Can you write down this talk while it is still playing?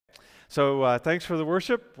So thanks for the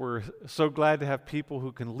worship. We're so glad to have people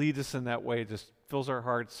who can lead us in that way. It just fills our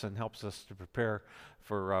hearts and helps us to prepare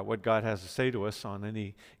for what God has to say to us on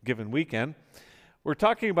any given weekend. We're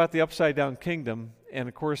talking about the upside down kingdom, and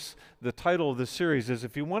of course the title of this series is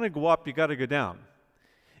If You Want to Go Up, You Got to Go Down.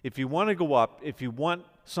 If you want to go up, if you want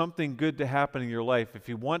something good to happen in your life, if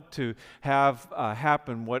you want to have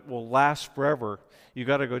happen what will last forever, you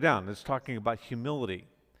got to go down. It's talking about humility.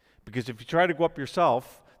 Because if you try to go up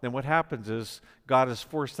yourself, then what happens is God is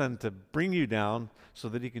forced then to bring you down so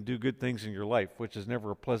that he can do good things in your life, which is never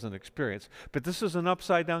a pleasant experience. But this is an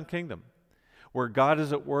upside down kingdom where God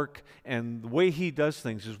is at work, and the way he does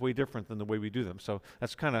things is way different than the way we do them. So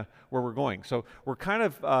that's kind of where we're going. So we're kind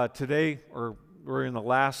of today, or we're in the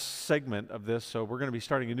last segment of this, so we're going to be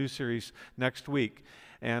starting a new series next week.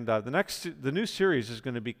 And the new series is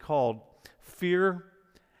going to be called Fear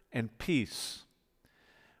and Peace.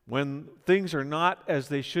 When things are not as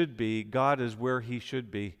they should be, God is where he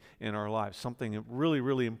should be in our lives. Something really,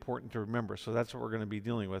 really important to remember. So that's what we're going to be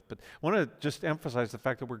dealing with. But I want to just emphasize the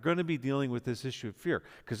fact that we're going to be dealing with this issue of fear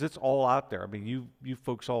because it's all out there. I mean, you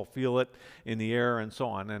folks all feel it in the air and so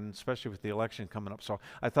on, and especially with the election coming up. So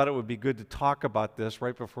I thought it would be good to talk about this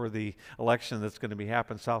right before the election that's going to be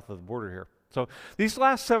happening south of the border here. So these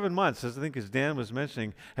last 7 months, as Dan was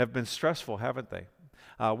mentioning, have been stressful, haven't they?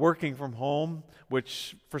 Working from home,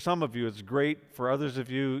 which for some of you is great. For others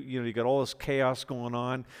of you, you got all this chaos going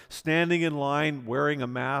on. Standing in line, wearing a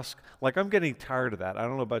mask. Like, I'm getting tired of that. I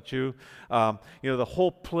don't know about you. The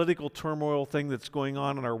whole political turmoil thing that's going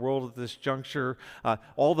on in our world at this juncture.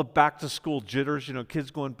 All the back-to-school jitters,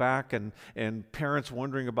 kids going back and parents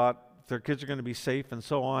wondering about if their kids are going to be safe and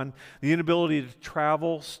so on. The inability to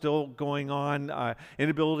travel still going on.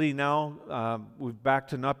 Inability now, we're back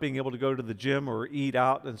to not being able to go to the gym or eat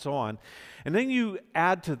out and so on. And then you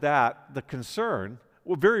add to that the concern,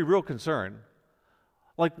 very real concern,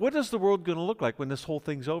 like what is the world going to look like when this whole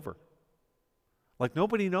thing's over? Like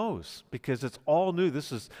nobody knows because it's all new.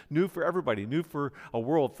 This is new for everybody, new for a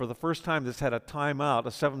world. For the first time, this had a timeout, a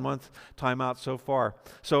 7-month timeout so far.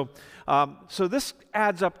 So this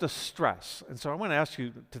adds up to stress. And so I want to ask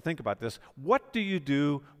you to think about this. What do you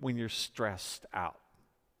do when you're stressed out?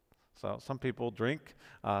 So some people drink.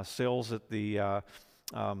 Sales at the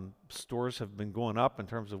stores have been going up in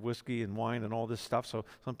terms of whiskey and wine and all this stuff. So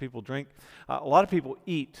some people drink. A lot of people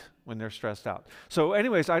eat when they're stressed out. So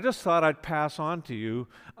anyways, I just thought I'd pass on to you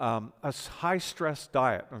a high-stress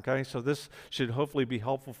diet, okay? So this should hopefully be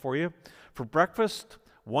helpful for you. For breakfast,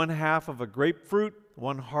 1/2 of a grapefruit,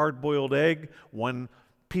 1 hard-boiled egg, 1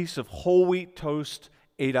 piece of whole wheat toast,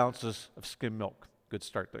 8 ounces of skim milk. Good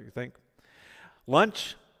start, don't you think?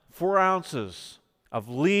 Lunch, 4 ounces of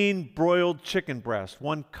lean broiled chicken breast,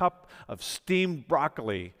 1 cup of steamed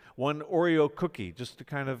broccoli, 1 Oreo cookie, just to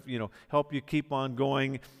kind of, help you keep on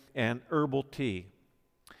going, and herbal tea.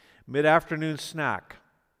 Mid-afternoon snack,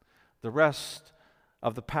 the rest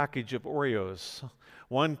of the package of Oreos,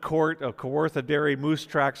 1 quart of Kawartha Dairy Moose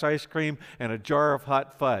Tracks ice cream, and a jar of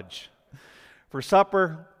hot fudge. For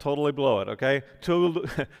supper, totally blow it, okay? 2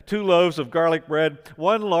 loaves of garlic bread,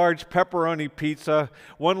 1 large pepperoni pizza,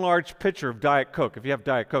 1 large pitcher of Diet Coke. If you have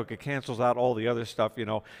Diet Coke, it cancels out all the other stuff,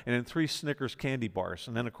 and then 3 Snickers candy bars.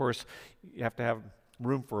 And then, of course, you have to have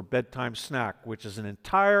room for a bedtime snack, which is an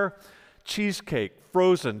entire cheesecake,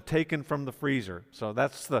 frozen, taken from the freezer. So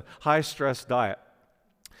that's the high-stress diet.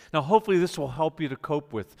 Now, hopefully this will help you to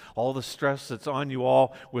cope with all the stress that's on you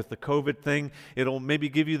all with the COVID thing. It'll maybe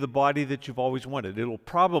give you the body that you've always wanted. It'll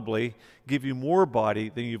probably give you more body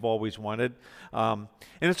than you've always wanted. And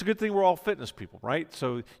it's a good thing we're all fitness people, right?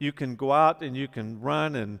 So you can go out and you can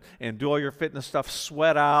run and do all your fitness stuff,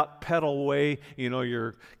 sweat out, pedal away,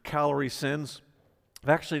 your calorie sins. I've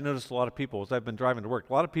actually noticed a lot of people, as I've been driving to work,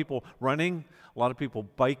 a lot of people running, a lot of people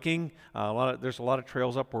biking, there's a lot of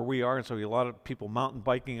trails up where we are, and so a lot of people mountain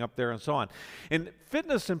biking up there and so on. And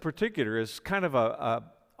fitness in particular is kind of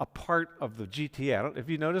a part of the GTA. I don't know if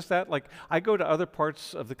you noticed that. Like, I go to other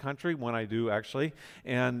parts of the country when I do, actually,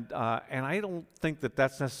 and I don't think that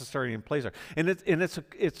that's necessarily in place there. And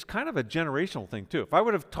it's kind of a generational thing, too. If I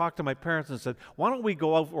would have talked to my parents and said, why don't we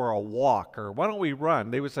go out for a walk, or why don't we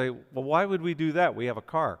run? They would say, well, why would we do that? We have a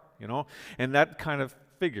car, And that kind of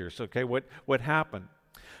figures, okay, what happened.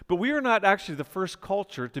 But we are not actually the first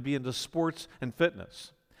culture to be into sports and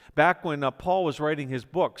fitness. Back when Paul was writing his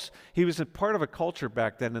books, he was a part of a culture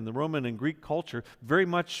back then in the Roman and Greek culture, very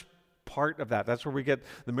much part of that. That's where we get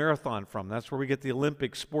the marathon from. That's where we get the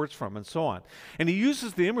Olympic sports from, and so on. And he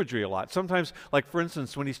uses the imagery a lot. Sometimes, like for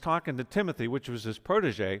instance, when he's talking to Timothy, which was his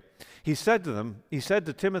protege, he said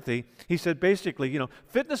to Timothy, he said basically,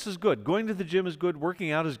 fitness is good. Going to the gym is good.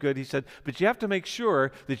 Working out is good. He said, but you have to make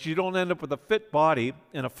sure that you don't end up with a fit body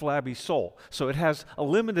and a flabby soul. So it has a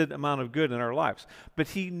limited amount of good in our lives. But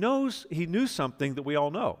he knew something that we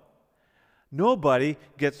all know. Nobody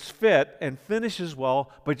gets fit and finishes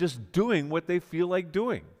well by just doing what they feel like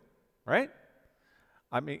doing, right?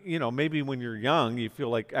 I mean, maybe when you're young, you feel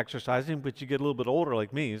like exercising, but you get a little bit older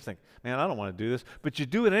like me, you think, man, I don't want to do this. But you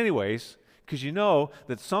do it anyways because you know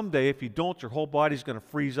that someday if you don't, your whole body's going to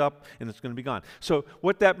freeze up and it's going to be gone. So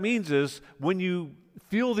what that means is when you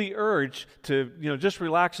feel the urge to, just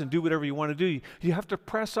relax and do whatever you want to do, you have to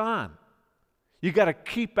press on. You got to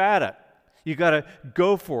keep at it. You got to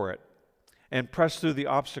go for it and press through the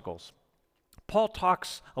obstacles. Paul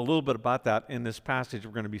talks a little bit about that in this passage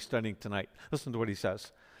we're going to be studying tonight. Listen to what he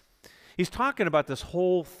says. He's talking about this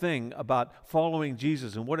whole thing about following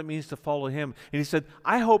Jesus and what it means to follow him. And he said,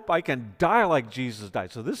 I hope I can die like Jesus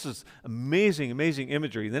died. So this is amazing, amazing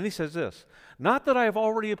imagery. And then he says this, not that I have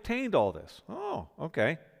already obtained all this. Oh,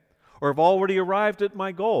 okay. Or have already arrived at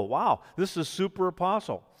my goal. Wow, this is super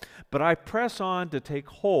apostle. But I press on to take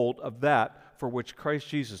hold of that for which Christ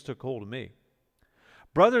Jesus took hold of me.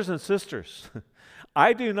 Brothers and sisters,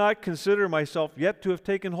 I do not consider myself yet to have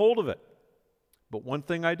taken hold of it. But one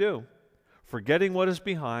thing I do, forgetting what is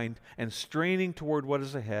behind and straining toward what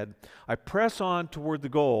is ahead, I press on toward the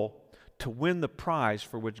goal to win the prize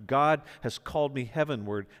for which God has called me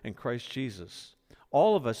heavenward in Christ Jesus.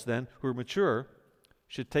 All of us then who are mature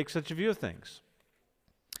should take such a view of things.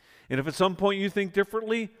 And if at some point you think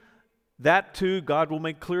differently, that too God will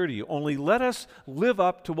make clear to you. Only let us live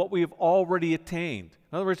up to what we have already attained.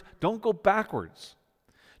 In other words, don't go backwards.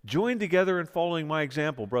 Join together in following my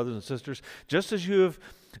example, brothers and sisters. Just as you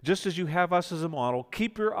have us as a model,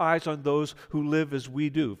 keep your eyes on those who live as we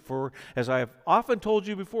do. For as I have often told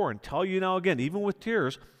you before and tell you now again, even with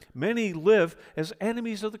tears, many live as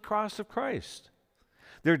enemies of the cross of Christ.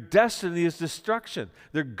 Their destiny is destruction.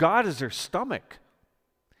 Their God is their stomach.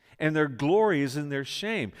 And their glory is in their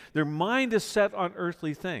shame. Their mind is set on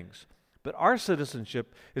earthly things. But our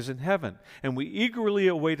citizenship is in heaven, and we eagerly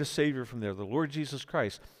await a Savior from there, the Lord Jesus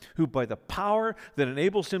Christ, who by the power that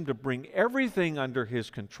enables him to bring everything under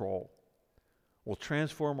his control will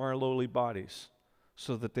transform our lowly bodies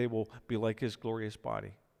so that they will be like his glorious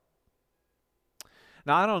body.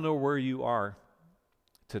 Now, I don't know where you are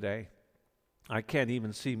today. I can't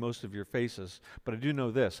even see most of your faces, but I do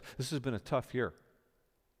know this. This has been a tough year.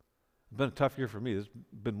 It's been a tough year for me. It's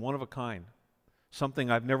been one of a kind.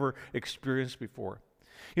 Something I've never experienced before.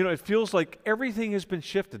 It feels like everything has been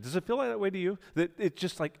shifted. Does it feel like that way to you? That it's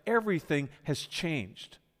just like everything has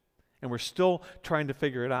changed. And we're still trying to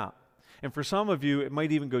figure it out. And for some of you, it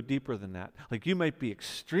might even go deeper than that. Like you might be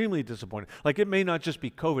extremely disappointed. Like it may not just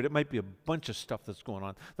be COVID. It might be a bunch of stuff that's going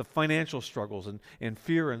on. The financial struggles and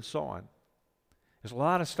fear and so on. There's a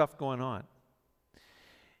lot of stuff going on.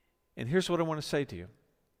 And here's what I want to say to you.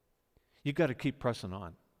 You've got to keep pressing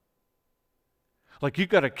on. Like you've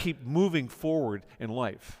got to keep moving forward in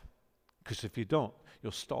life. Because if you don't,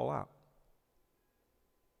 you'll stall out.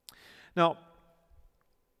 Now,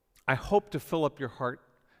 I hope to fill up your heart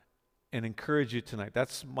and encourage you tonight.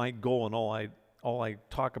 That's my goal and all I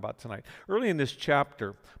talk about tonight. Early in this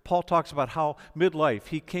chapter, Paul talks about how midlife,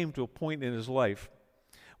 he came to a point in his life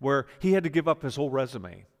where he had to give up his whole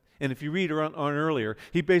resume. And if you read on earlier,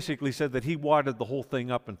 he basically said that he wadded the whole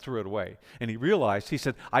thing up and threw it away. And he realized, he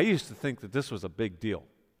said, I used to think that this was a big deal.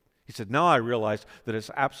 He said, now I realize that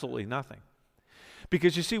it's absolutely nothing.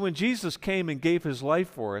 Because you see, when Jesus came and gave his life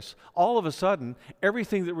for us, all of a sudden,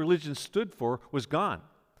 everything that religion stood for was gone.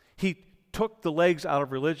 He took the legs out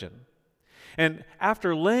of religion. And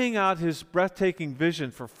after laying out his breathtaking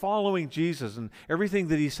vision for following Jesus and everything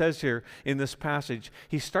that he says here in this passage,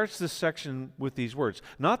 he starts this section with these words,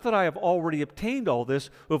 not that I have already obtained all this,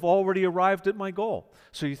 but have already arrived at my goal.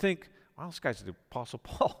 So you think, wow, this guy's the Apostle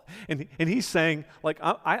Paul. And he's saying, like,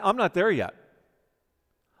 I'm not there yet.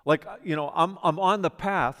 Like, I'm on the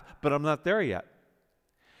path, but I'm not there yet.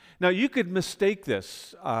 Now, you could mistake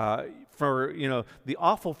this for, the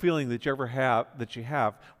awful feeling that you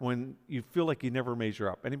have when you feel like you never measure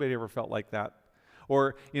up. Anybody ever felt like that?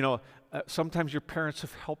 Or, sometimes your parents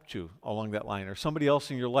have helped you along that line, or somebody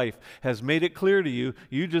else in your life has made it clear to you,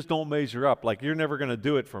 you just don't measure up, like you're never going to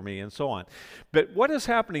do it for me, and so on. But what is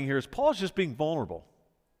happening here is Paul's just being vulnerable.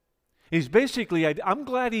 He's basically, I'm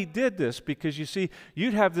glad he did this because you see,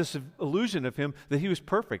 you'd have this illusion of him that he was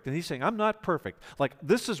perfect. And he's saying, I'm not perfect. Like,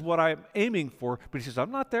 this is what I'm aiming for. But he says,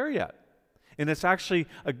 I'm not there yet. And it's actually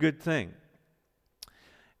a good thing.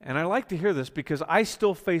 And I like to hear this because I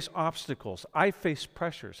still face obstacles. I face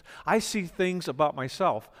pressures. I see things about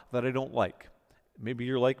myself that I don't like. Maybe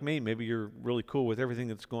you're like me. Maybe you're really cool with everything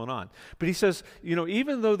that's going on. But he says,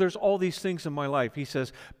 even though there's all these things in my life, he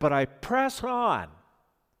says, but I press on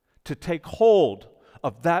to take hold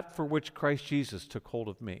of that for which Christ Jesus took hold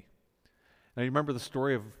of me. Now, you remember the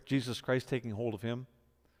story of Jesus Christ taking hold of him?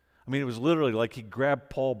 I mean, it was literally like he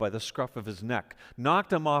grabbed Paul by the scruff of his neck,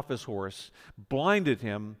 knocked him off his horse, blinded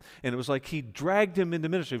him, and it was like he dragged him into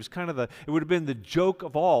ministry. It was kind of it would have been the joke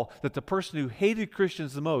of all that the person who hated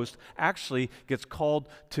Christians the most actually gets called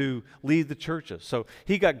to lead the churches. So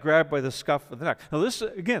he got grabbed by the scruff of the neck. Now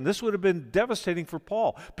this would have been devastating for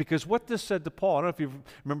Paul, because what this said to Paul, I don't know if you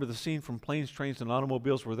remember the scene from Planes, Trains, and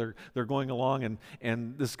Automobiles where they're going along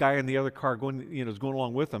and this guy in the other car is going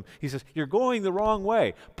along with them. He says, you're going the wrong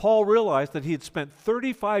way. Paul realized that he had spent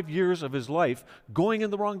 35 years of his life going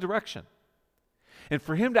in the wrong direction. And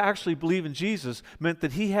for him to actually believe in Jesus meant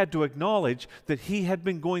that he had to acknowledge that he had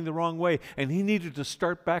been going the wrong way, and he needed to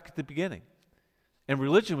start back at the beginning. And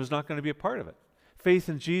religion was not going to be a part of it. Faith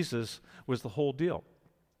in Jesus was the whole deal.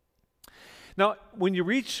 Now, when you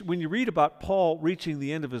read about Paul reaching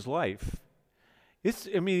the end of his life,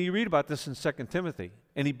 you read about this in 2 Timothy,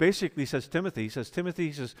 and he basically says, Timothy,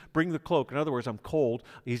 bring the cloak. In other words, I'm cold.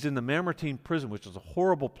 He's in the Mamertine prison, which is a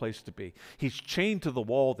horrible place to be. He's chained to the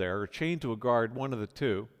wall there, or chained to a guard, one of the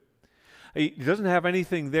two. He doesn't have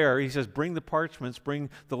anything there. He says, bring the parchments, bring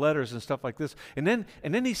the letters and stuff like this. And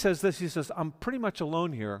then he says this, he says, I'm pretty much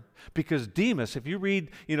alone here because Demas, if you read,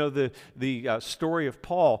 the story of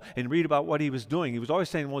Paul and read about what he was doing, he was always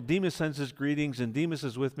saying, well, Demas sends his greetings and Demas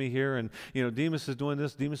is with me here and, Demas is doing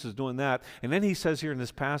this, Demas is doing that. And then he says here in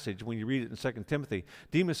this passage, when you read it in 2 Timothy,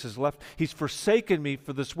 Demas has left, he's forsaken me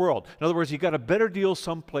for this world. In other words, he got a better deal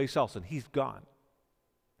someplace else and he's gone.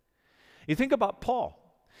 You think about Paul.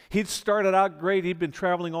 He'd started out great. He'd been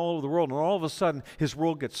traveling all over the world, and all of a sudden, his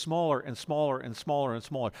world gets smaller and smaller and smaller and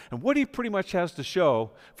smaller. And what he pretty much has to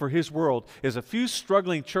show for his world is a few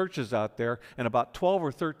struggling churches out there and about 12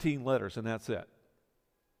 or 13 letters, and that's it.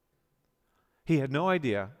 He had no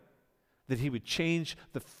idea that he would change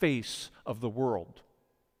the face of the world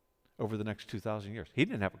over the next 2,000 years. He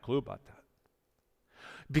didn't have a clue about that.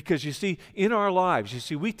 Because you see, in our lives,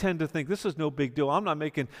 we tend to think this is no big deal. I'm not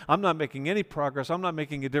making any progress. I'm not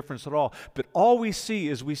making a difference at all. But all we see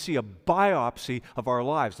is we see a biopsy of our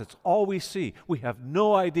lives. That's all we see. We have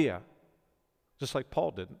no idea, just like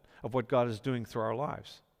Paul didn't, of what God is doing through our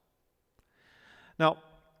lives. Now,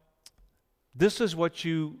 this is what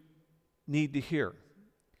you need to hear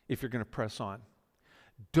if you're going to press on.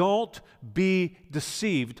 Don't be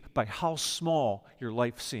deceived by how small your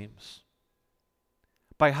life seems,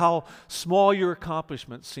 by how small your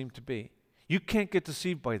accomplishments seem to be. You can't get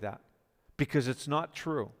deceived by that because it's not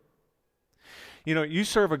true. You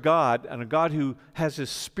serve a God, and a God who has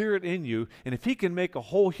His Spirit in you, and if He can make a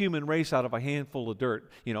whole human race out of a handful of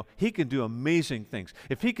dirt, He can do amazing things.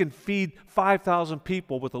 If He can feed 5,000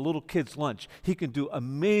 people with a little kid's lunch, He can do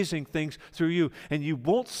amazing things through you, and you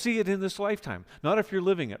won't see it in this lifetime, not if you're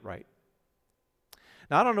living it right.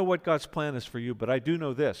 Now, I don't know what God's plan is for you, but I do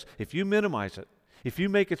know this. If you minimize it, if you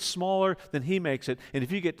make it smaller than He makes it, and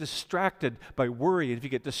if you get distracted by worry, and if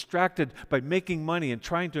you get distracted by making money and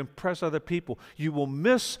trying to impress other people, you will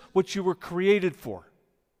miss what you were created for.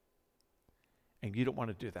 And you don't want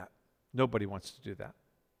to do that. Nobody wants to do that.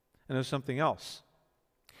 And there's something else.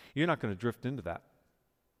 You're not going to drift into that.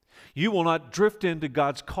 You will not drift into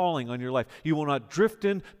God's calling on your life. You will not drift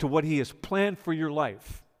into what He has planned for your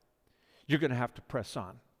life. You're going to have to press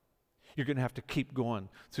on. You're going to have to keep going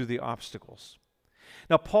through the obstacles.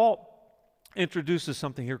 Now, Paul introduces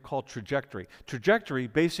something here called trajectory. Trajectory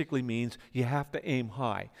basically means you have to aim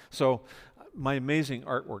high. So, my amazing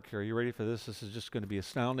artwork here, are you ready for this? This is just going to be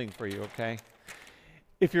astounding for you, okay?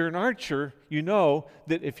 If you're an archer, you know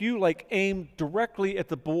that if you aim directly at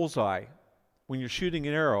the bullseye when you're shooting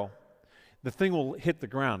an arrow, the thing will hit the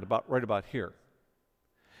ground right about here.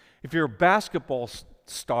 If you're a basketball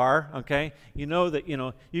star, okay, you know that,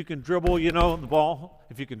 you can dribble, the ball.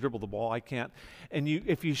 If you can dribble the ball, I can't. And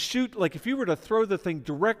if you shoot, if you were to throw the thing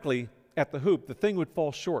directly at the hoop, the thing would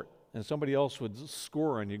fall short, and somebody else would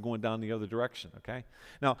score on you going down the other direction, okay?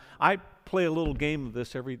 Now, I play a little game of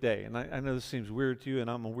this every day, and I know this seems weird to you,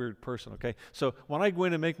 and I'm a weird person, okay? So when I go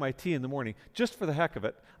in and make my tea in the morning, just for the heck of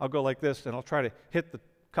it, I'll go like this, and I'll try to hit the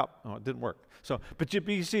cup. Oh, it didn't work. So, but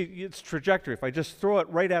you see, it's trajectory. If I just throw it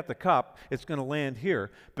right at the cup, it's going to land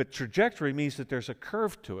here. But trajectory means that there's a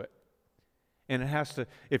curve to it. And it has to,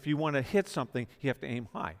 if you want to hit something, you have to aim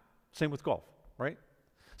high. Same with golf, right?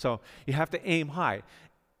 So you have to aim high.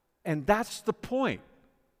 And that's the point.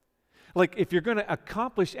 Like, if you're going to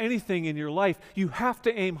accomplish anything in your life, you have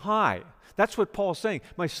to aim high. That's what Paul's saying.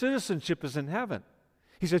 My citizenship is in heaven.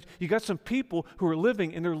 He says, you got some people who are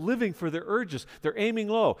living, and they're living for their urges. They're aiming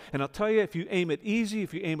low. And I'll tell you, if you aim it easy,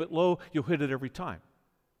 if you aim it low, you'll hit it every time.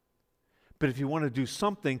 But if you want to do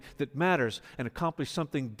something that matters and accomplish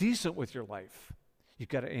something decent with your life, you've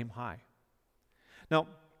got to aim high. Now,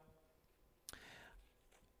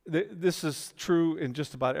 this is true in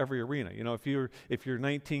just about every arena. You know, if you're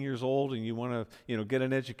 19 years old and you want to, get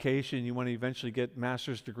an education, you want to eventually get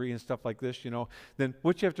master's degree and stuff like this, then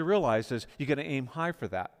what you have to realize is you got to aim high for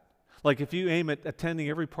that. Like, if you aim at attending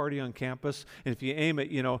every party on campus, and if you aim at,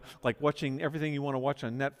 like watching everything you want to watch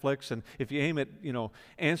on Netflix, and if you aim at,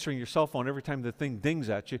 answering your cell phone every time the thing dings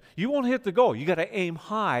at you, you won't hit the goal. You got to aim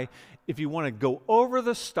high if you want to go over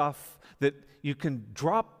the stuff that you can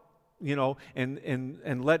drop,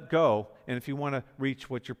 and let go, and if you want to reach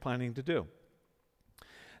what you're planning to do.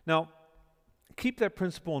 Now, keep that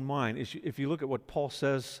principle in mind if you look at what Paul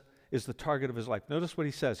says is the target of his life. Notice what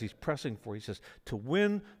he says. He's pressing for. He says, to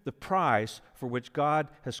win the prize for which God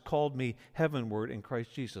has called me heavenward in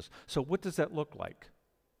Christ Jesus. So what does that look like?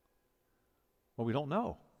 Well, we don't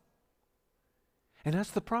know. And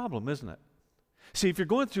that's the problem, isn't it? See, if you're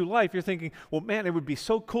going through life, you're thinking, well, man, it would be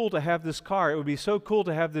so cool to have this car. It would be so cool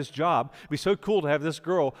to have this job. It would be so cool to have this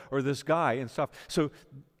girl or this guy and stuff. So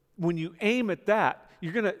when you aim at that,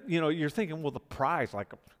 you're going to, you're thinking, well, the prize,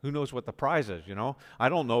 like, who knows what the prize is, I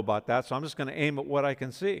don't know about that, so I'm just going to aim at what I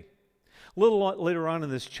can see. A little later on in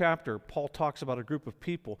this chapter, Paul talks about a group of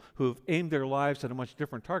people who have aimed their lives at a much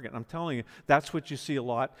different target. And I'm telling you, that's what you see a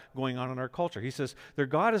lot going on in our culture. He says, their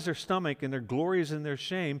God is their stomach, and their glory is in their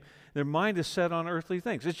shame. Their mind is set on earthly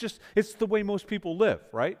things. It's the way most people live,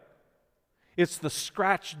 right? It's the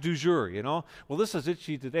scratch du jour, Well, this is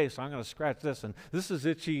itchy today, so I'm going to scratch this. And this is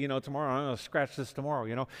itchy, tomorrow, I'm going to scratch this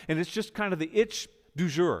tomorrow, And it's just kind of the itch du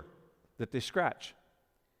jour that they scratch.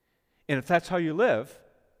 And if that's how you live,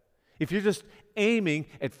 if you're just aiming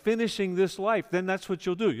at finishing this life, then that's what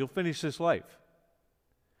you'll do. You'll finish this life.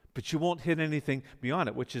 But you won't hit anything beyond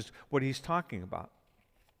it, which is what he's talking about.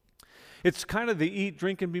 It's kind of the eat,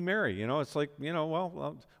 drink, and be merry. It's like,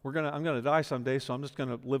 well, I'm going to die someday, so I'm just going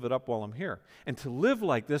to live it up while I'm here. And to live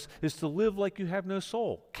like this is to live like you have no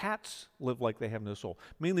soul. Cats live like they have no soul,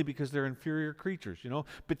 mainly because they're inferior creatures,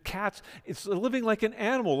 But cats, it's living like an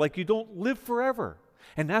animal, like you don't live forever.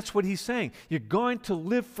 And that's what he's saying. You're going to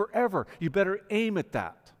live forever. You better aim at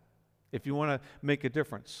that if you want to make a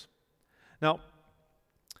difference. Now,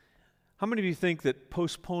 how many of you think that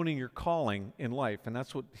postponing your calling in life, and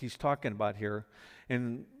that's what he's talking about here,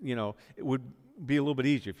 and, it would be a little bit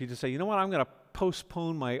easier if you just say, you know what, I'm going to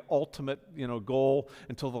postpone my ultimate, goal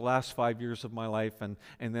until the last 5 years of my life, and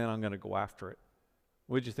then I'm going to go after it.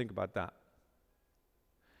 What did you think about that?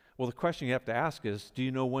 Well, the question you have to ask is, do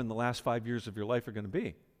you know when the last 5 years of your life are going to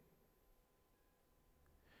be?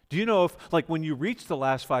 Do you know if, like, when you reach the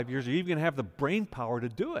last 5 years, are you even going to have the brain power to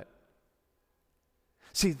do it?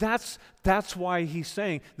 See, that's why he's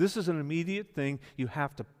saying this is an immediate thing. You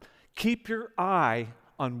have to keep your eye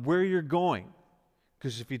on where you're going,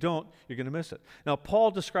 because if you don't, you're going to miss it. Now,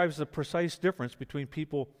 Paul describes the precise difference between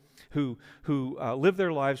people who live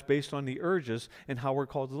their lives based on the urges and how we're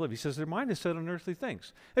called to live. He says their mind is set on earthly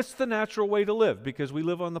things. It's the natural way to live because we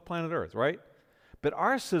live on the planet Earth, right? But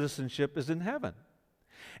our citizenship is in heaven.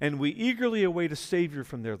 And we eagerly await a Savior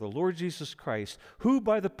from there, the Lord Jesus Christ, who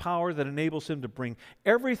by the power that enables him to bring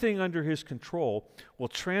everything under his control will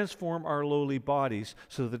transform our lowly bodies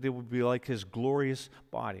so that they will be like his glorious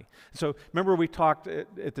body. So remember we talked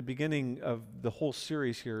at the beginning of the whole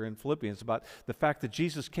series here in Philippians about the fact that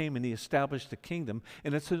Jesus came and he established the kingdom,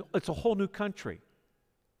 and it's a whole new country.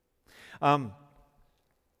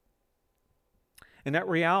 And that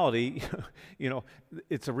reality,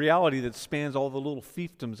 it's a reality that spans all the little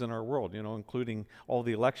fiefdoms in our world, including all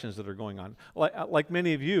the elections that are going on. Like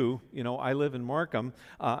many of you, I live in Markham,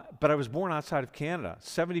 but I was born outside of Canada.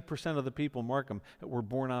 70% of the people in Markham were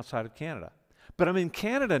born outside of Canada. But I'm in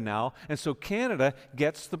Canada now, and so Canada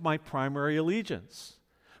gets my primary allegiance.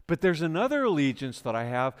 But there's another allegiance that I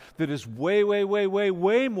have that is way, way, way, way,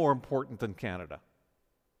 way more important than Canada.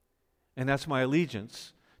 And that's my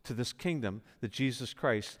allegiance to this kingdom that Jesus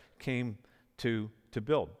Christ came to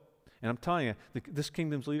build. And I'm telling you, this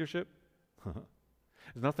kingdom's leadership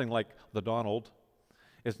is nothing like the Donald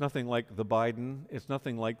It's nothing like the Biden. It's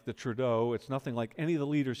nothing like the Trudeau. It's nothing like any of the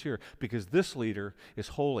leaders here, because this leader is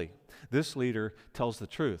holy. This leader tells the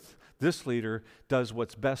truth. This leader does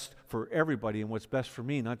what's best for everybody and what's best for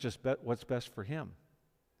me, not just what's best for him.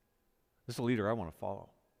 This is a leader I want to follow.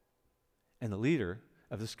 And the leader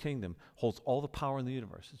of this kingdom holds all the power in the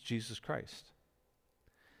universe. It's Jesus Christ.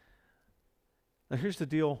 Now here's the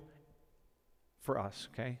deal for us,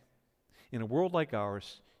 okay? In a world like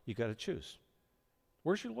ours, you got to choose.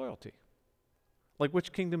 Where's your loyalty? Like,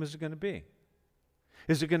 which kingdom is it going to be?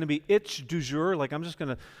 Is it going to be itch du jour, like I'm just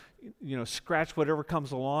going to, scratch whatever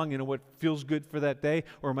comes along, what feels good for that day?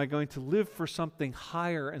 Or am I going to live for something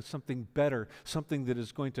higher and something better, something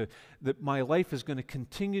that my life is going to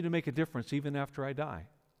continue to make a difference even after I die?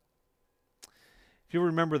 If you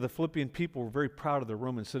remember, the Philippian people were very proud of their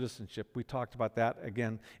Roman citizenship. We talked about that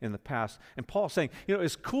again in the past. And Paul's saying,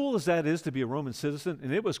 as cool as that is to be a Roman citizen,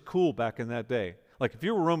 and it was cool back in that day. Like if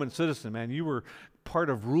you were a Roman citizen, man, you were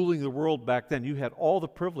part of ruling the world back then. You had all the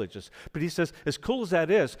privileges. But he says, as cool as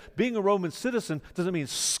that is, being a Roman citizen doesn't mean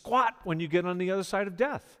squat when you get on the other side of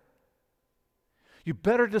death. You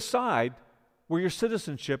better decide where your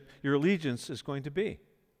citizenship, your allegiance is going to be.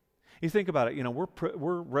 You think about it,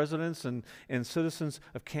 we're residents and citizens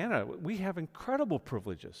of Canada. We have incredible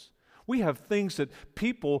privileges. We have things that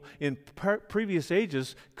people in previous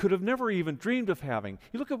ages could have never even dreamed of having.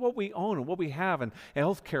 You look at what we own and what we have and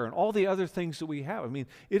healthcare and all the other things that we have. I mean,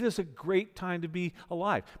 it is a great time to be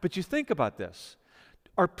alive. But you think about this.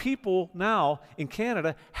 Are people now in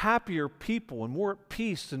Canada happier people and more at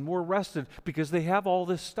peace and more rested because they have all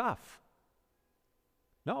this stuff?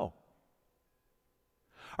 No.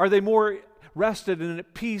 Are they more rested and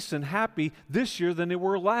at peace and happy this year than they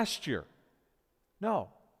were last year? No.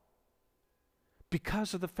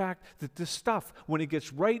 Because of the fact that this stuff, when it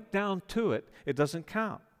gets right down to it, it doesn't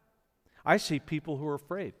count. I see people who are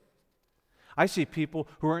afraid. I see people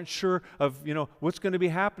who aren't sure of, what's going to be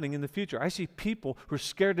happening in the future. I see people who are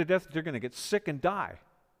scared to death that they're going to get sick and die.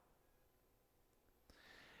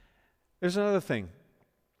 There's another thing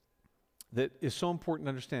that is so important to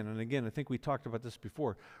understand. And again, I think we talked about this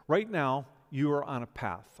before. Right now, you are on a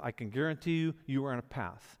path. I can guarantee you are on a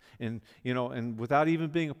path. And, and without even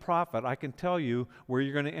being a prophet, I can tell you where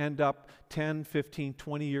you're going to end up 10, 15,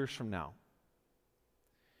 20 years from now.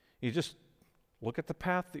 You just look at the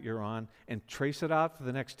path that you're on and trace it out for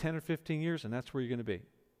the next 10 or 15 years, and that's where you're going to be.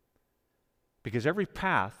 Because every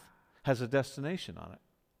path has a destination on it.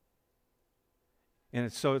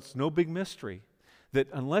 And so it's no big mystery that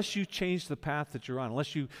unless you change the path that you're on,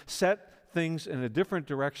 unless you set things in a different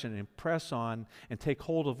direction and press on and take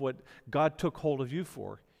hold of what God took hold of you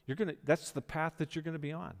for, that's the path that you're going to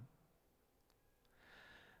be on.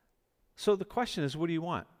 So the question is, what do you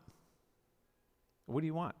want? What do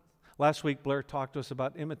you want? Last week, Blair talked to us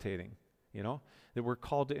about imitating, that we're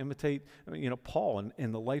called to imitate, Paul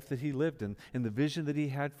and the life that he lived and the vision that he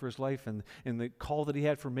had for his life and the call that he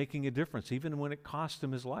had for making a difference, even when it cost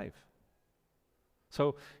him his life.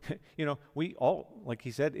 So, we all, like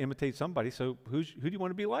he said, imitate somebody. So who do you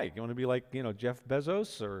want to be like? You want to be like, Jeff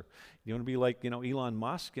Bezos, or you want to be like, Elon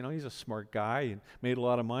Musk? He's a smart guy and made a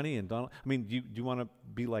lot of money. And do you want to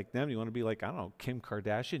be like them? Do you want to be like, I don't know, Kim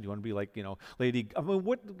Kardashian? Do you want to be like, Lady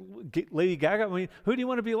Gaga? Who do you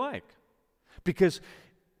want to be like? Because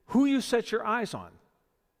who you set your eyes on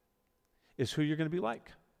is who you're going to be like.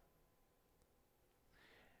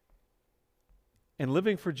 And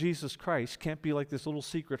living for Jesus Christ can't be like this little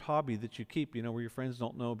secret hobby that you keep, where your friends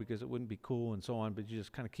don't know because it wouldn't be cool and so on, but you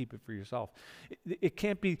just kind of keep it for yourself. It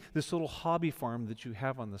can't be this little hobby farm that you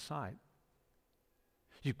have on the side.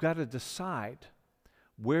 You've got to decide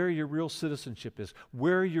where your real citizenship is,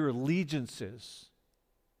 where your allegiance is,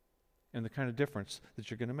 and the kind of difference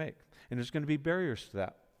that you're going to make. And there's going to be barriers to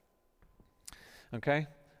that. Okay?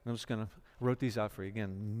 I'm just going to wrote these out for you.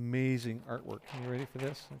 Again, amazing artwork. Are you ready for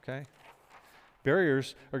this? Okay?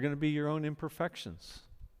 Barriers are going to be your own imperfections.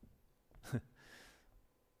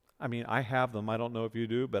 I have them. I don't know if you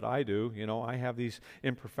do, but I do. I have these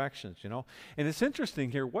imperfections, And it's interesting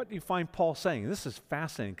here what you find Paul saying. This is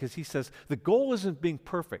fascinating because he says the goal isn't being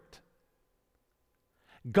perfect.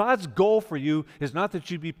 God's goal for you is not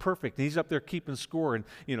that you be perfect. And he's up there keeping score and,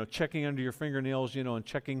 checking under your fingernails, and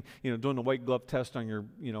checking, doing the white glove test on your,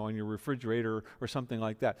 on your refrigerator or something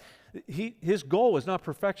like that. His goal is not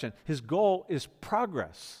perfection. His goal is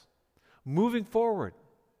progress, moving forward,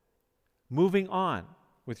 moving on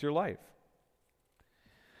with your life.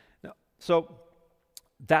 Now, so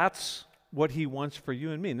that's what he wants for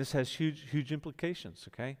you and me. And this has huge, huge implications,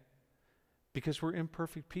 okay? Because we're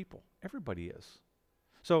imperfect people. Everybody is.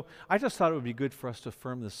 So I just thought it would be good for us to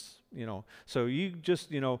affirm this, So you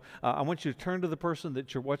just, I want you to turn to the person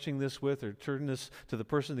that you're watching this with, or turn this to the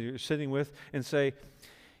person that you're sitting with and say,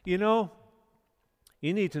 you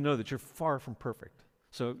need to know that you're far from perfect.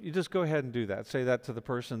 So you just go ahead and do that. Say that to the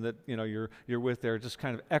person that, you're with there. Just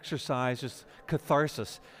kind of exercise, just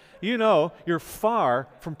catharsis. You're far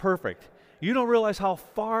from perfect. You don't realize how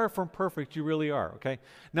far from perfect you really are, okay?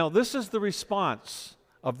 Now, this is the response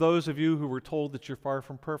of those of you who were told that you're far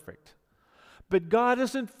from perfect. But God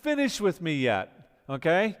isn't finished with me yet,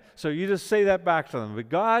 okay? So you just say that back to them. But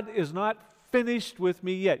God is not finished with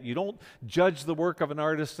me yet. You don't judge the work of an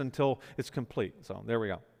artist until it's complete. So there we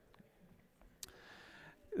go.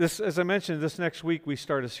 This, as I mentioned, this next week we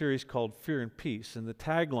start a series called Fear and Peace. And the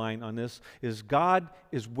tagline on this is, God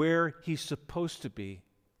is where He's supposed to be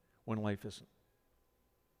when life isn't.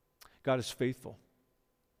 God is faithful.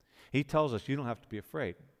 He tells us you don't have to be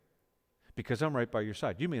afraid because I'm right by your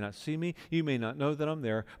side. You may not see me, you may not know that I'm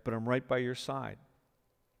there, but I'm right by your side.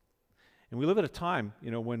 And we live at a time,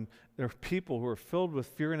 when there are people who are filled with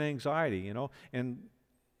fear and anxiety,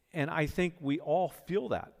 and I think we all feel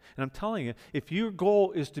that. And I'm telling you, if your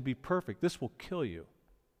goal is to be perfect, this will kill you.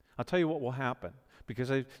 I'll tell you what will happen, because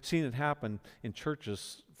I've seen it happen in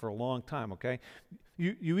churches for a long time, okay?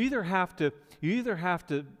 You either have to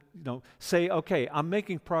say, okay, I'm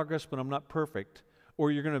making progress, but I'm not perfect, or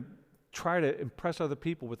you're going to try to impress other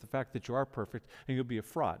people with the fact that you are perfect, and you'll be a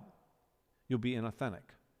fraud. You'll be inauthentic.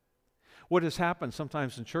 What has happened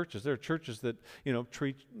sometimes in churches, there are churches that,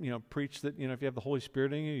 preach that, if you have the Holy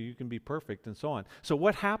Spirit in you, you can be perfect and so on. So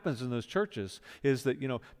what happens in those churches is that,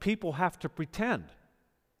 people have to pretend.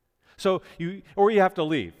 So you have to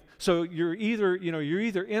leave. So you're either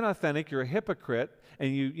inauthentic, you're a hypocrite,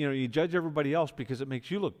 and you judge everybody else because it makes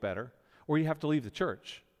you look better, or you have to leave the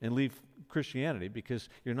church and leave Christianity because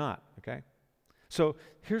you're not, okay? So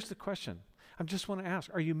here's the question. I just want to ask,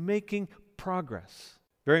 are you making progress?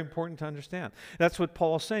 Very important to understand. That's what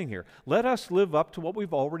Paul's saying here. Let us live up to what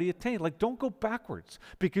we've already attained. Like, don't go backwards,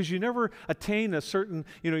 because you never attain a certain,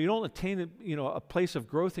 you don't attain a place of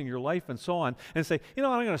growth in your life and so on, and say, I'm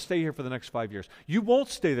going to stay here for the next 5 years. You won't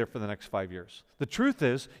stay there for the next 5 years. The truth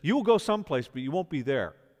is, you will go someplace, but you won't be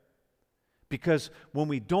there. Because when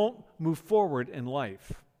we don't move forward in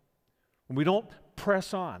life, when we don't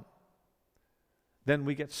press on, then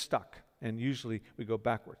we get stuck, and usually we go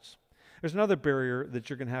backwards. There's another barrier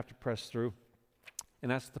that you're going to have to press through,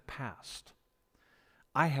 and that's the past.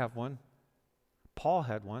 I have one. Paul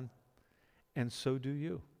had one, and so do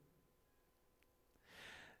you.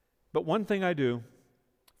 But one thing I do,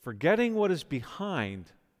 forgetting what is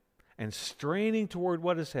behind and straining toward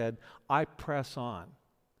what is ahead, I press on.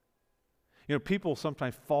 People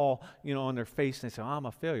sometimes fall, on their face and they say, I'm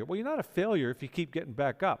a failure. Well, you're not a failure if you keep getting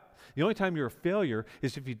back up. The only time you're a failure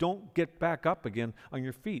is if you don't get back up again on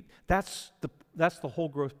your feet. That's the whole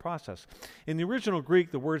growth process. In the original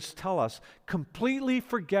Greek, the words tell us, completely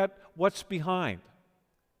forget what's behind.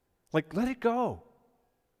 Like, let it go.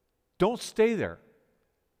 Don't stay there.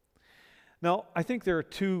 Now, I think there are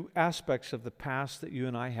two aspects of the past that you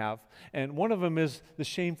and I have, and one of them is the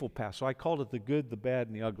shameful past. So I called it the good, the bad,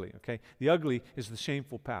 and the ugly, okay? The ugly is the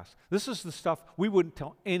shameful past. This is the stuff we wouldn't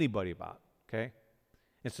tell anybody about, okay?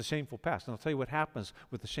 It's the shameful past. And I'll tell you what happens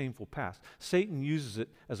with the shameful past. Satan uses it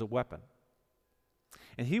as a weapon.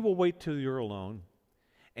 And he will wait till you're alone,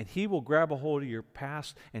 and he will grab a hold of your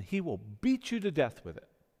past, and he will beat you to death with it.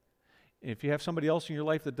 If you have somebody else in your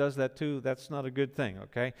life that does that too, that's not a good thing,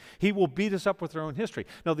 okay? He will beat us up with their own history.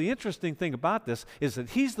 Now, the interesting thing about this is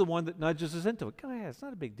that he's the one that nudges us into it. Go ahead, it's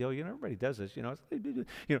not a big deal. Everybody does this,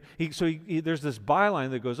 there's this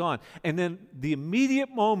byline that goes on. And then the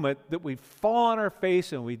immediate moment that we fall on our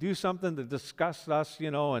face and we do something that disgusts us,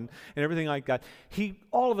 and everything like that, he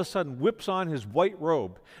all of a sudden whips on his white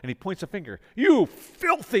robe and he points a finger. You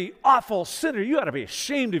filthy, awful sinner, you ought to be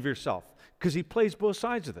ashamed of yourself, because he plays both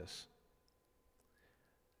sides of this.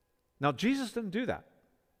 Now, Jesus didn't do that.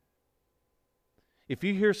 If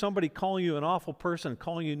you hear somebody calling you an awful person,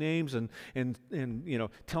 calling you names and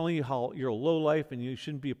telling you how you're a low life and you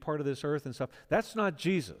shouldn't be a part of this earth and stuff, that's not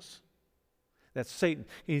Jesus. That's Satan.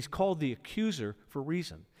 He's called the accuser for a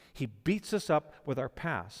reason. He beats us up with our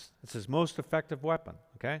past. It's his most effective weapon,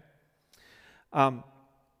 okay? The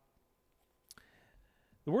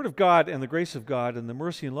Word of God and the grace of God and the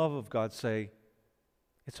mercy and love of God say,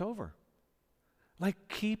 it's over. Like,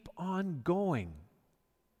 keep on going.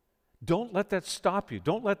 Don't let that stop you.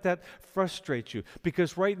 Don't let that frustrate you.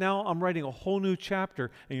 Because right now, I'm writing a whole new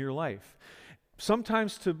chapter in your life.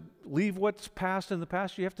 Sometimes to leave what's past in the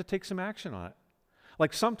past, you have to take some action on it.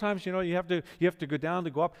 Like sometimes, you have to go down to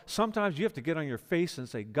go up. Sometimes you have to get on your face and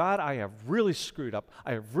say, God, I have really screwed up.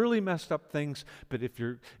 I have really messed up things, but if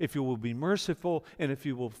you will be merciful and if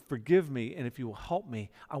you will forgive me and if you will help me,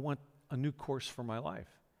 I want a new course for my life.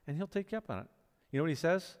 And he'll take you up on it. You know what he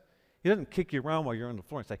says? He doesn't kick you around while you're on the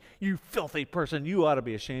floor and say, you filthy person, you ought to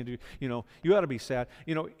be ashamed. You ought to be sad.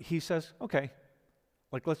 He says, okay,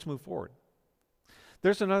 let's move forward.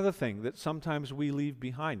 There's another thing that sometimes we leave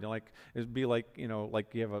behind. It'd be like you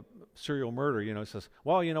have a serial murder, it says,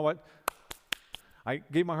 well, you know what? I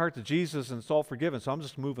gave my heart to Jesus and it's all forgiven, so I'm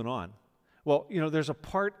just moving on. Well, there's a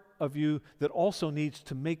part of you that also needs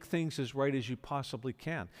to make things as right as you possibly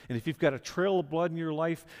can. And if you've got a trail of blood in your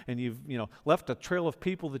life and you've, left a trail of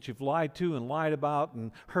people that you've lied to and lied about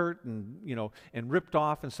and hurt and, and ripped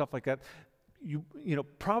off and stuff like that,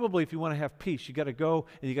 probably if you want to have peace, you got to go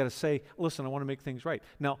and you got to say, listen, I want to make things right.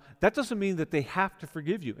 Now, that doesn't mean that they have to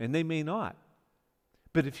forgive you, and they may not.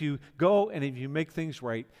 But if you go and if you make things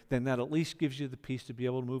right, then that at least gives you the peace to be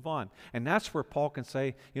able to move on. And that's where Paul can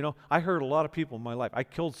say, I hurt a lot of people in my life. I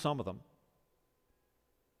killed some of them.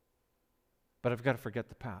 But I've got to forget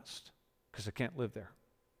the past because I can't live there.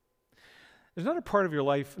 There's another part of your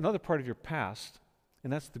life, another part of your past,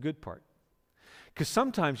 and that's the good part. Because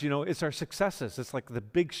sometimes, it's our successes. It's like the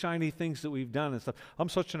big, shiny things that we've done and stuff. I'm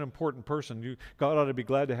such an important person. God ought to be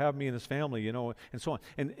glad to have me in his family, and so on.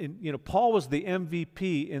 And Paul was the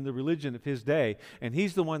MVP in the religion of his day, and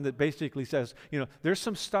he's the one that basically says, there's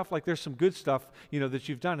some stuff, there's some good stuff, that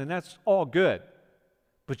you've done, and that's all good.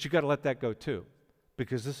 But you got to let that go too,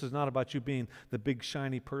 because this is not about you being the big,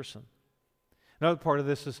 shiny person. Another part of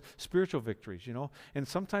this is spiritual victories, and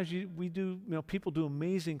sometimes people do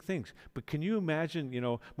amazing things. But can you imagine,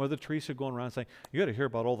 Mother Teresa going around saying, you got to hear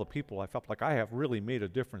about all the people I felt like I have really made a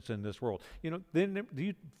difference in this world. Then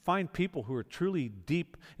you find people who are truly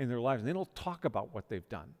deep in their lives, and they don't talk about what they've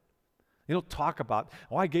done. They don't talk about,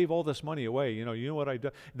 I gave all this money away, you know what I do.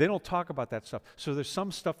 They don't talk about that stuff. So there's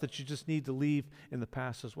some stuff that you just need to leave in the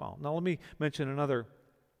past as well. Now let me mention another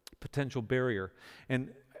potential barrier, and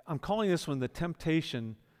I'm calling this one the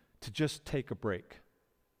temptation to just take a break.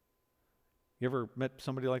 You ever met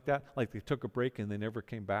somebody like that? Like they took a break and they never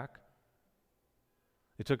came back?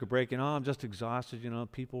 They took a break and, I'm just exhausted,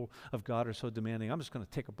 people of God are so demanding. I'm just going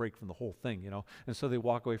to take a break from the whole thing, And so they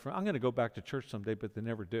walk away from, I'm going to go back to church someday, but they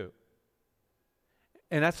never do.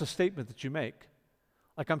 And that's a statement that you make.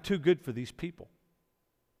 Like, I'm too good for these people.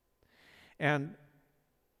 And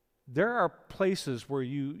there are places where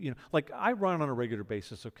like I run on a regular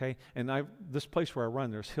basis, okay? And this place where I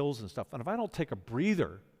run, there's hills and stuff. And if I don't take a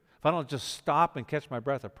breather, if I don't just stop and catch my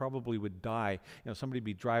breath, I probably would die. Somebody would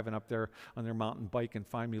be driving up there on their mountain bike and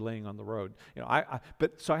find me laying on the road.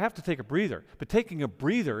 So I have to take a breather. But taking a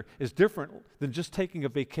breather is different than just taking a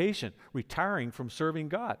vacation, retiring from serving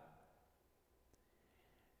God.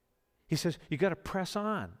 He says, you got to press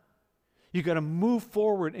on. You got to move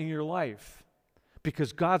forward in your life.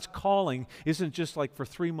 Because God's calling isn't just like for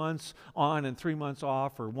 3 months on and 3 months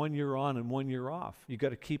off, or 1 year on and 1 year off. You got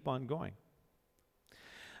to keep on going.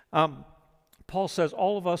 Paul says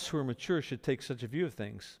all of us who are mature should take such a view of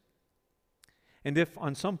things. And if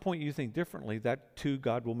on some point you think differently, that too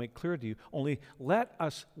God will make clear to you. Only let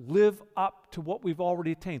us live up to what we've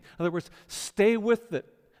already attained. In other words, stay with it.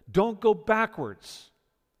 Don't go backwards.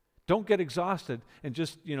 Don't get exhausted and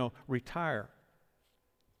just, retire.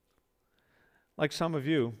 Like some of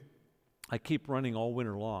you, I keep running all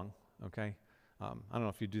winter long, okay? I don't know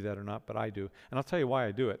if you do that or not, but I do. And I'll tell you why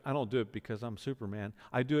I do it. I don't do it because I'm Superman.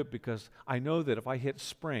 I do it because I know that if I hit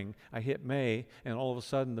spring, I hit May, and all of a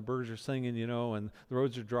sudden the birds are singing, and the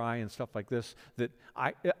roads are dry and stuff like this, that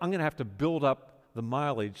I'm going to have to build up the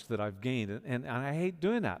mileage that I've gained. And I hate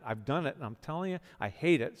doing that. I've done it, and I'm telling you, I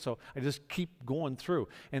hate it. So I just keep going through.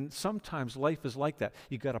 And sometimes life is like that.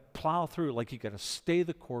 You got to plow through, like you got to stay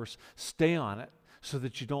the course, stay on it, so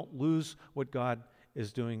that you don't lose what God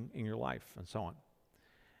is doing in your life, and so on. And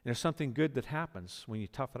there's something good that happens when you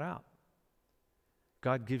tough it out.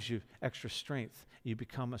 God gives you extra strength. You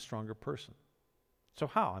become a stronger person. So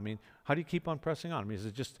how? How do you keep on pressing on? Is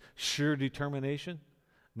it just sheer determination?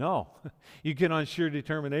 No. You get on sheer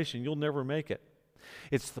determination, you'll never make it.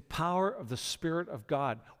 It's the power of the Spirit of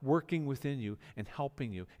God working within you and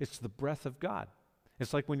helping you. It's the breath of God.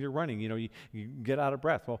 It's like when you're running, you get out of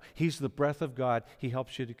breath. Well, He's the breath of God. He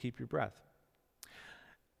helps you to keep your breath.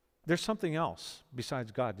 There's something else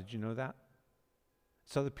besides God. Did you know that?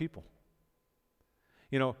 It's other people.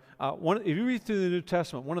 If you read through the New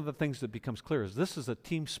Testament, one of the things that becomes clear is this is a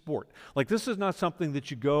team sport. Like, this is not something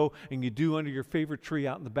that you go and you do under your favorite tree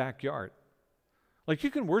out in the backyard. Like,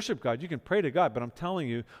 you can worship God, you can pray to God, but I'm telling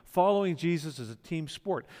you, following Jesus is a team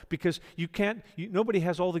sport, because nobody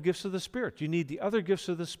has all the gifts of the Spirit. You need the other gifts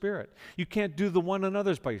of the Spirit. You can't do the one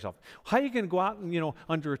another's by yourself. How are you going to go out and,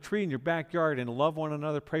 under a tree in your backyard and love one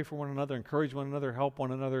another, pray for one another, encourage one another, help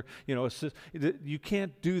one another, assist? You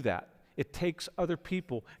can't do that. It takes other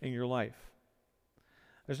people in your life.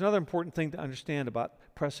 There's another important thing to understand about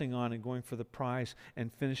pressing on and going for the prize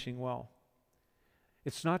and finishing well.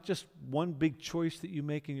 It's not just one big choice that you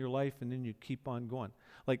make in your life and then you keep on going.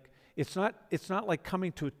 Like, it's not like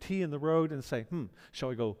coming to a T in the road and say, shall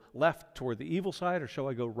I go left toward the evil side or shall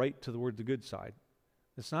I go right toward the good side?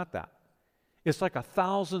 It's not that. It's like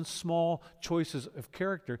 1,000 small choices of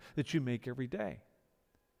character that you make every day.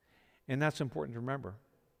 And that's important to remember.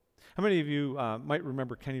 How many of you might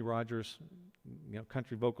remember Kenny Rogers,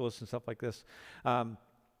 country vocalist and stuff like this?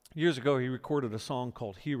 Years ago, he recorded a song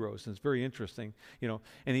called Heroes, and it's very interesting,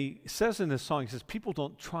 and he says in this song, he says, people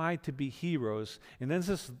don't try to be heroes, and then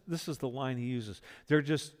this is the line he uses, they're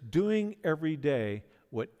just doing every day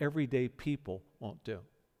what everyday people won't do.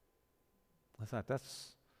 I thought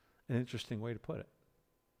that's an interesting way to put it.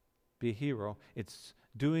 Be a hero, it's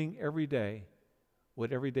doing every day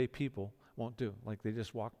what everyday people won't do, like they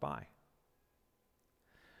just walk by.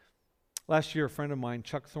 Last year, a friend of mine,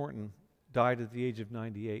 Chuck Thornton, died at the age of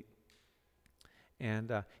 98.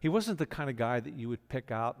 And he wasn't the kind of guy that you would pick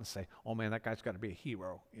out and say, oh man, that guy's got to be a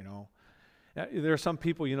hero, There are some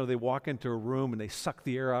people, they walk into a room and they suck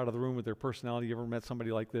the air out of the room with their personality. You ever met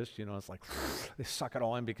somebody like this? It's like they suck it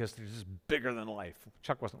all in because they're just bigger than life.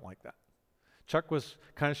 Chuck wasn't like that. Chuck was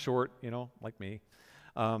kind of short, like me.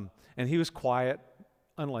 And he was quiet,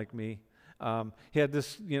 unlike me. He had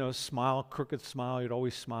this, smile, crooked smile. He'd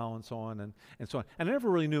always smile and so on and so on. And I never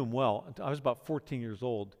really knew him well until I was about 14 years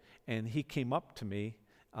old. And he came up to me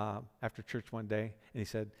after church one day and he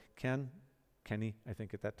said, Kenny, I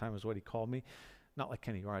think at that time was what he called me. Not like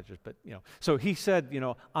Kenny Rogers, but, So he said,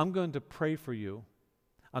 I'm going to pray for you.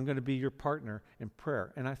 I'm going to be your partner in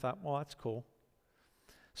prayer. And I thought, well, that's cool.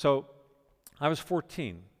 So I was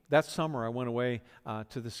 14. That summer, I went away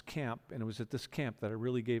to this camp, and it was at this camp that I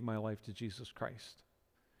really gave my life to Jesus Christ.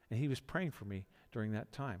 And he was praying for me during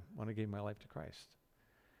that time when I gave my life to Christ.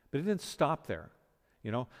 But it didn't stop there.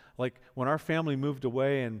 Like when our family moved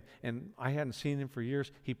away and I hadn't seen him for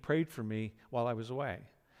years, he prayed for me while I was away.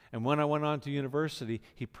 And when I went on to university,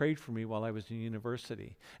 he prayed for me while I was in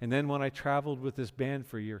university. And then when I traveled with this band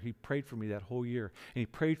for a year, he prayed for me that whole year. And he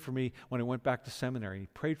prayed for me when I went back to seminary. He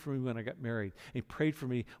prayed for me when I got married. And he prayed for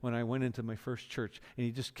me when I went into my first church. And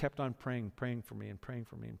he just kept on praying for me and praying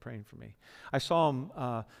for me and praying for me. I saw him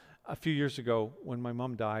a few years ago when my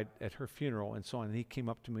mom died at her funeral and so on. And he came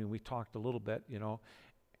up to me and we talked a little bit,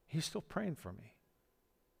 He's still praying for me.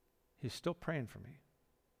 He's still praying for me.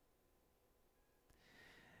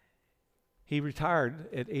 He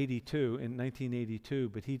retired at 82 in 1982,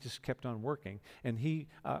 but he just kept on working. And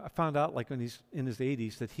I found out, like when he's in his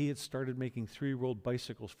 80s, that he had started making 3-year-old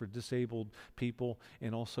bicycles for disabled people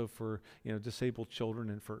and also for disabled children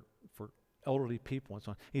and for elderly people and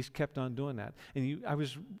so on. He's kept on doing that. And I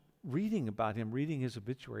was reading about him, reading his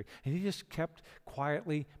obituary, and he just kept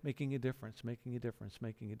quietly making a difference, making a difference,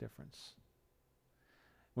 making a difference.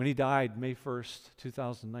 When he died, May 1st,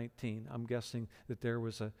 2019, I'm guessing that there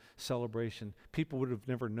was a celebration. People would have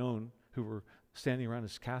never known who were standing around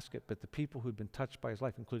his casket, but the people who'd been touched by his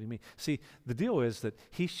life, including me. See, the deal is that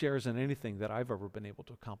he shares in anything that I've ever been able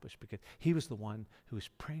to accomplish because he was the one who was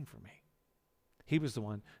praying for me. He was the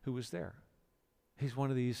one who was there. He's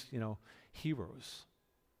one of these, heroes.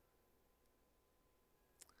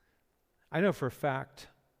 I know for a fact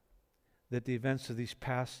that the events of these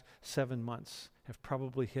past 7 months have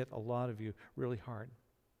probably hit a lot of you really hard.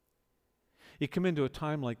 You come into a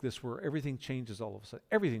time like this where everything changes all of a sudden.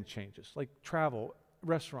 Everything changes, like travel,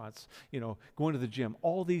 restaurants, going to the gym.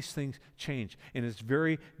 All these things change, and it's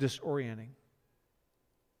very disorienting.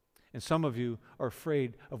 And some of you are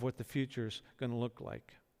afraid of what the future's going to look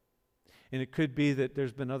like. And it could be that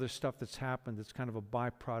there's been other stuff that's happened that's kind of a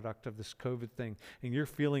byproduct of this COVID thing. And you're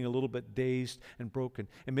feeling a little bit dazed and broken.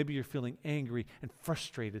 And maybe you're feeling angry and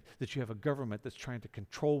frustrated that you have a government that's trying to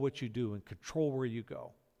control what you do and control where you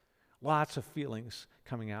go. Lots of feelings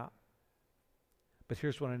coming out. But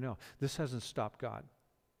here's what I know. This hasn't stopped God.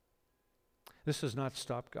 This has not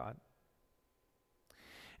stopped God.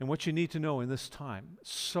 And what you need to know in this time,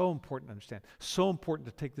 so important to understand, so important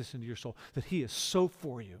to take this into your soul, that He is so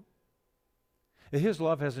for you. That His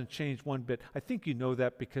love hasn't changed one bit. I think you know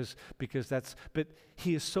that because but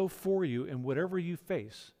He is so for you, and whatever you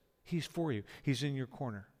face, He's for you. He's in your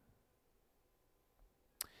corner.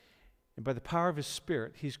 And by the power of His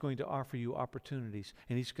Spirit, He's going to offer you opportunities,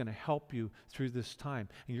 and He's going to help you through this time.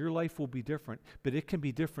 And your life will be different, but it can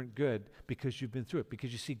be different good because you've been through it.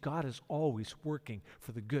 Because you see, God is always working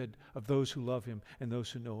for the good of those who love Him and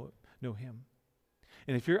those who know Him.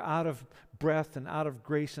 And if you're out of breath and out of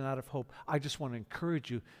grace and out of hope, I just want to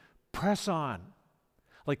encourage you, press on.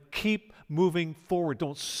 Like, keep moving forward.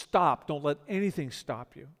 Don't stop. Don't let anything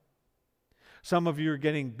stop you. Some of you are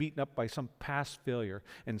getting beaten up by some past failure,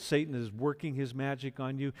 and Satan is working his magic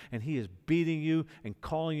on you, and he is beating you and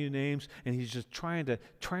calling you names, and he's just trying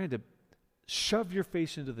to shove your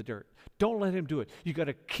face into the dirt. Don't let him do it. You got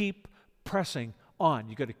to keep pressing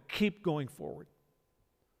on. You got to keep going forward.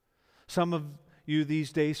 Some of you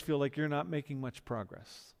these days feel like you're not making much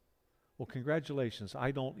progress. Well, congratulations.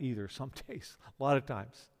 I don't either some days, a lot of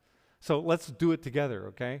times. So let's do it together,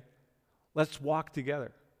 okay? Let's walk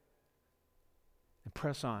together and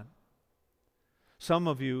press on. Some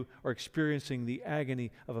of you are experiencing the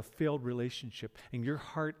agony of a failed relationship, and your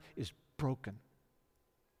heart is broken.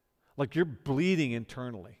 Like you're bleeding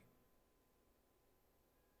internally.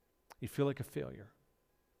 You feel like a failure.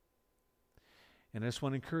 And I just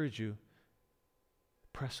want to encourage you,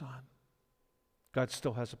 press on. God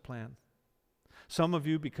still has a plan. Some of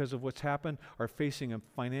you, because of what's happened, are facing a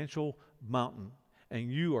financial mountain, and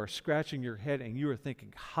you are scratching your head and you are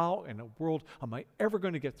thinking, how in the world am I ever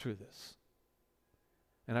going to get through this?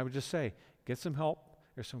 And I would just say, get some help.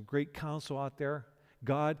 There's some great counsel out there.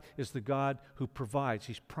 God is the God who provides.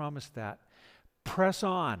 He's promised that. Press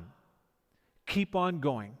on. Keep on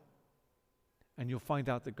going. And you'll find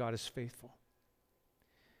out that God is faithful.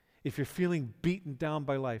 If you're feeling beaten down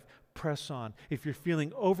by life, press on. If you're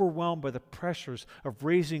feeling overwhelmed by the pressures of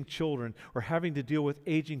raising children or having to deal with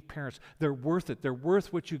aging parents, they're worth it. They're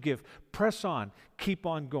worth what you give. Press on. Keep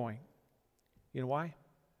on going. You know why?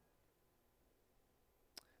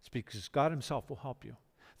 It's because God Himself will help you.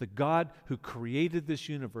 The God who created this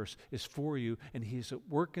universe is for you, and He is at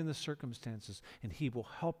work in the circumstances, and He will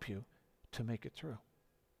help you to make it through.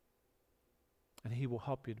 And He will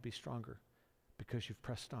help you to be stronger because you've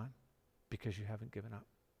pressed on, because you haven't given up.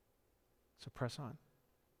 So press on.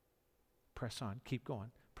 Press on. Keep going.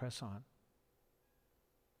 Press on.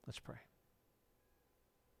 Let's pray.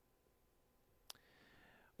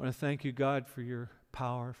 I want to thank you, God, for your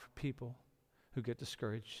power for people who get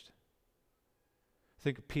discouraged.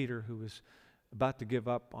 Think of Peter, who was about to give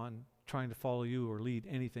up on trying to follow you or lead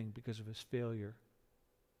anything because of his failure.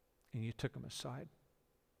 And you took him aside.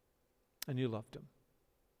 And you loved him.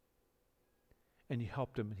 And you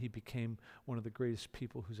helped him, and he became one of the greatest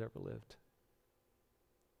people who's ever lived.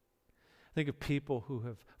 Think of people who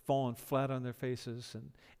have fallen flat on their faces,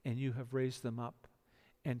 and you have raised them up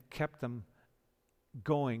and kept them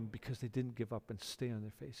going because they didn't give up and stay on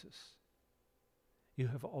their faces. You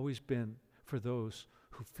have always been for those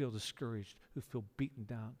who feel discouraged, who feel beaten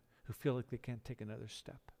down, who feel like they can't take another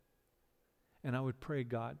step. And I would pray,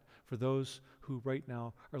 God, for those who right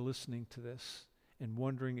now are listening to this and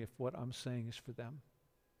wondering if what I'm saying is for them,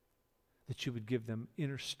 that you would give them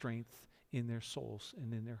inner strength in their souls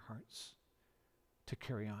and in their hearts to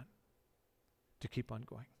carry on, to keep on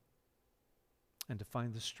going, and to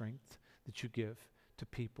find the strength that you give to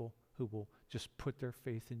people who will just put their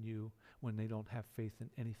faith in you when they don't have faith in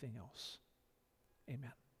anything else.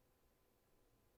 Amen.